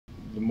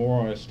the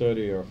more I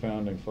study our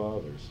founding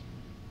fathers,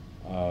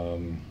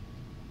 um,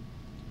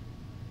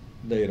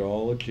 they had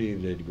all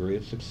achieved a degree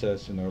of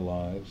success in their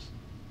lives.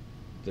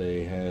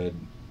 They had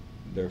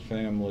their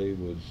family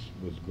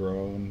was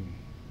grown,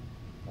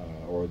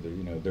 or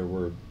there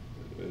were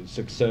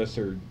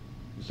successor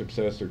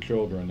successor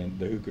children and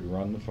who could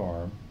run the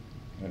farm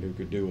and who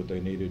could do what they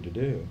needed to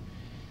do.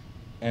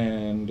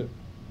 And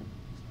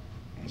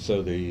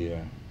so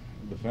the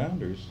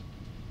founders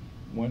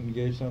went and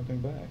gave something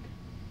back.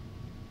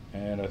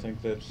 And I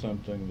think that's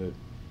something that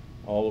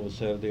all of us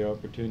have the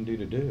opportunity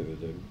to do.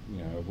 That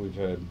we've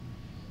had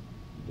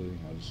the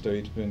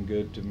state's been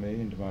good to me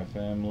and to my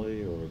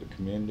family, or the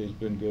community's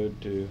been good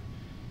to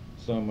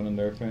someone in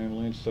their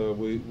family, and so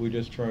we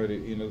just try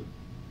to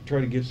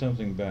try to give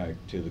something back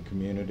to the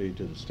community,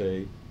 to the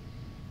state,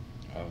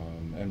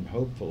 and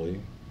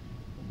hopefully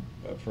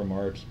from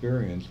our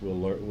experience we'll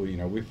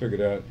learn. We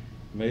figured out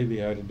maybe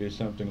how to do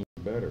something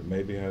better,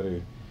 maybe how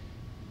to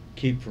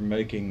keep from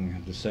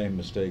making the same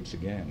mistakes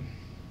again.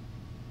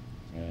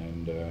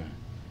 And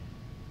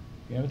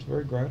it's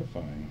very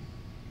gratifying.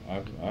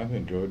 I've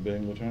enjoyed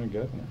being lieutenant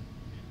governor.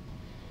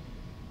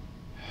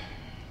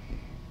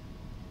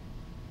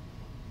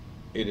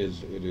 It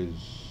is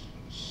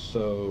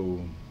so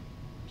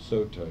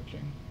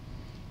touching.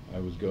 I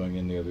was going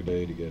in the other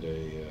day to get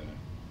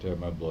to have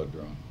my blood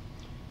drawn,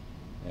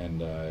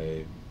 and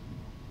I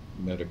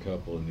met a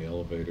couple in the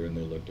elevator, and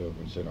they looked over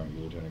and said, "Aren't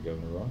you Lieutenant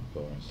Governor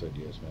Rockefeller?" I said,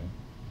 "Yes,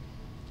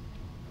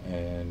 ma'am."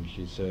 And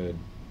she said,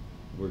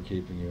 "We're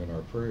keeping you in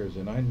our prayers."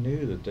 And I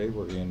knew that they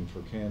were in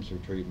for cancer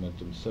treatment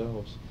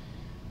themselves,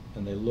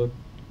 and they looked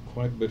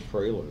quite a bit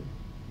frailer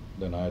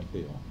than I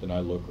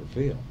look or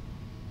feel.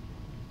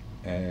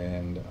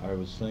 And I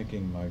was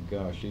thinking, my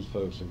gosh, these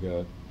folks have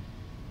got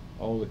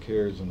all the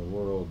cares in the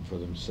world for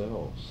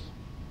themselves,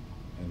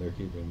 and they're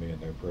keeping me in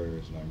their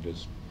prayers, and I'm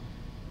just,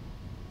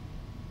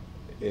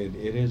 it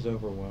is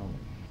overwhelming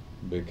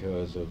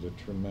because of the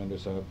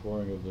tremendous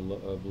outpouring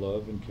of of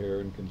love and care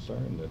and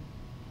concern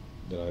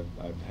that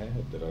I've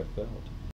had, that I've felt.